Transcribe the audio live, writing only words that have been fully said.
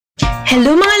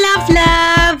Hello mga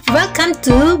love! Welcome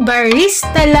to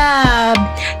Barista Lab!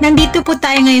 Nandito po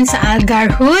tayo ngayon sa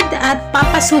Garhoud at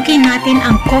papasukin natin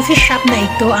ang coffee shop na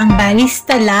ito, ang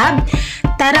Barista Lab.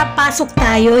 Tara, pasok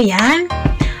tayo, yan.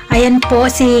 Ayan po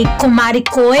si Kumari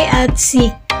Koy at si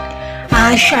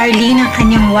Charlene, ang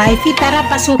kanyang wifey. Tara,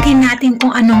 pasukin natin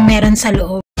kung anong meron sa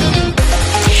loob.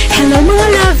 Hello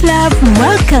mga love!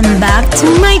 Welcome back to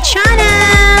my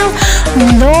channel,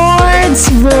 Lord's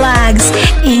Vlogs.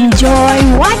 Enjoy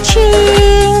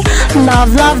watching!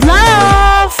 Love!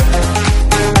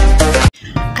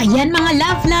 Ayan mga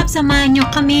love, samahan nyo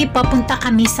kami. Papunta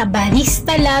kami sa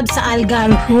Barista Lab sa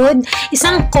Garhoud.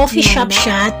 Isang coffee shop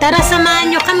siya. Tara, samahan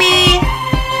nyo kami!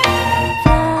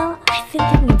 Well, I've been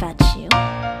thinking about you.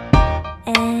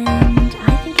 And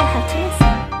I think I have to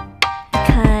listen.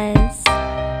 Because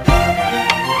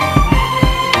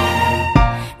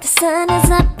the sun is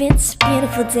up, it's a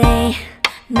beautiful day.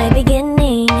 My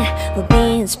beginning will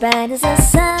be as bright as the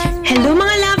sun. Hello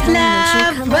mga love!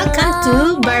 Welcome to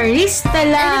Barista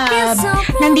Lab!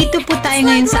 Nandito po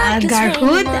tayo ngayon sa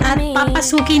Garhoud at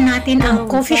papasukin natin ang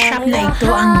coffee shop na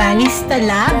ito, ang Barista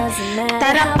Lab.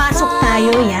 Tara, pasok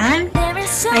tayo, yan.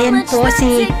 Ayan po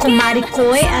si Kumari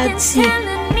Koy at si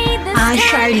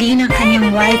Charlene, ang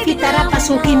kanyang wifey. Tara,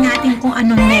 pasukin natin kung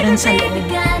anong meron sa loob.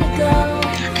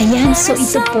 Ayan, so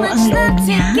ito po ang loob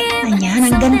niya. Ayan,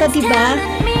 ang ganda diba?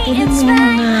 Tignan mo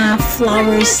yung mga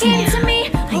flowers niya.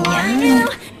 Ayan,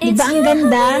 diba ang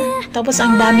ganda? Tapos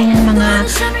ang daming mga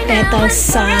petals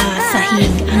sa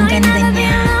sahig. Ang ganda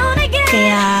niya.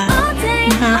 Kaya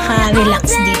nakaka-relax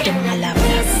dito mga love.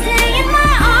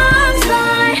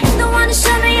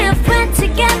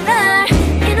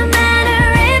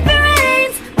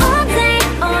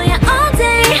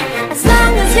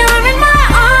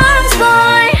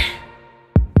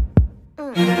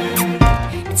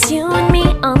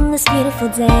 This beautiful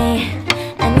day,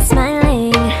 and I'm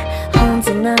smiling,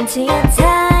 holding on to you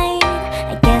tight.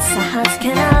 I guess our hearts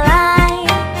can align,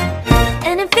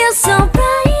 and it feels so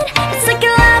bright. It's like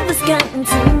your love has gotten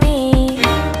to me.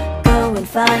 Go and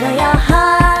follow your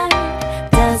heart,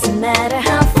 doesn't matter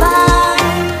how far.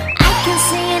 I can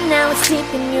see it now, it's deep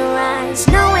in your eyes.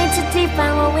 No way to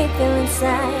define what we feel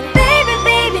inside.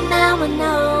 Baby, now I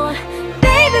know.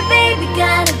 Baby,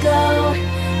 gotta go.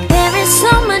 There is so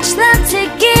much love to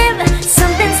give.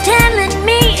 Something's telling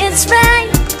me it's right.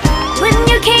 When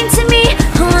you came to me,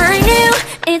 oh, I knew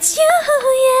it's you,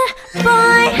 yeah,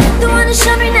 boy. The one to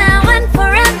show me now and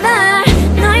forever.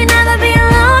 No, you'll never be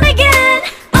alone again.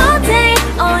 All day,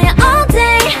 oh yeah, all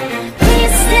day.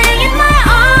 Please stay in my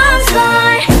arms,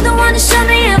 boy. The one to show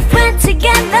me if we're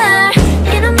together.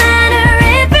 It don't matter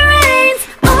if it rains.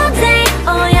 All day,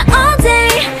 oh yeah, all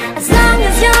day. As long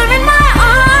as you're in my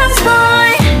arms,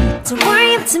 boy. Don't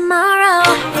worry of tomorrow,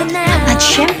 for now. At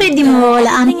syempre di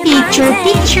mawala ang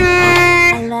picture.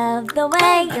 I love the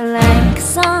way you like a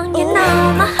song, you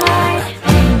know my heart.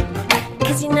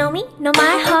 Cause you know me, know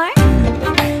my heart.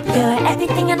 You're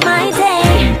everything in my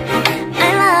day. I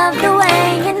love the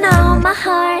way you know my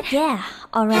heart. Yeah,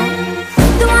 alright.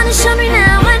 The one to show me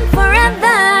now and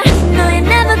forever. No,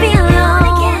 you'll never be alone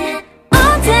again.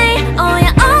 All day, oh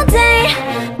yeah, all day.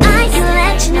 I can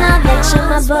let you know that you're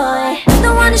my boy.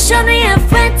 The one to show me if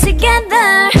we're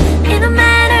together. It don't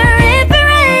matter if it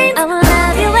rains. I will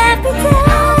love you every day.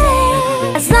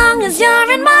 As long as you're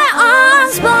in my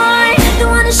arms, boy. The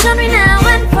one to show me now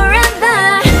and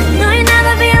forever. No, you'll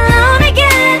never be alone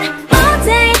again. All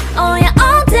day, oh yeah,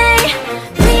 all day.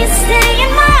 Please stay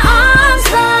in my arms,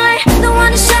 boy. The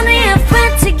one to show me if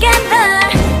we're together.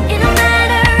 It don't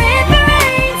matter if it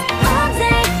rains. All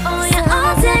day, oh yeah,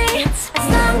 all day. As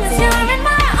long as you're in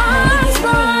my arms,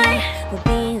 boy. We'll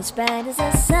be as bright as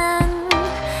the sun.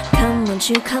 Come, won't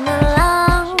you come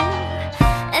along?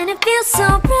 And it feels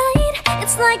so bright.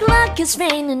 It's like luck is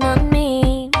raining on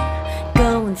me.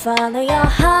 Go and follow your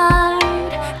heart.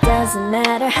 Doesn't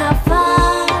matter how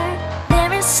far.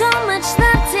 There is so much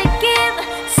love to give.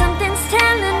 Something's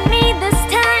telling me this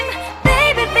time.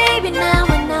 Baby, now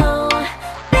I know.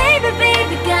 Baby,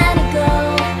 gotta go.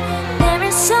 There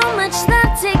is so much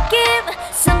love to give.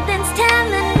 Something's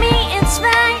telling me it's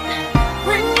right.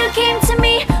 When you came to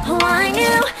me, oh, I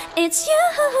knew it's you,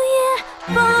 yeah,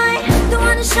 boy. The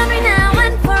one to show me now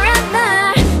and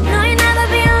forever. No, you'll never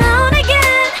be alone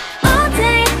again. All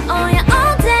day, oh yeah,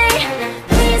 all day.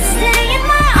 Please stay in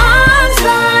my arms,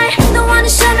 boy. The one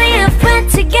to show me if we're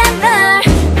together.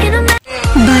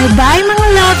 Bye mga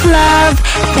love!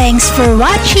 Thanks for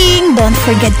watching. Don't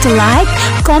forget to like,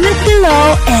 comment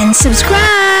below, and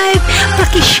subscribe.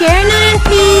 Paki-share na yan,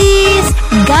 please.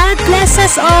 God bless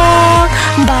us all.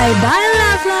 Bye,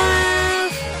 love!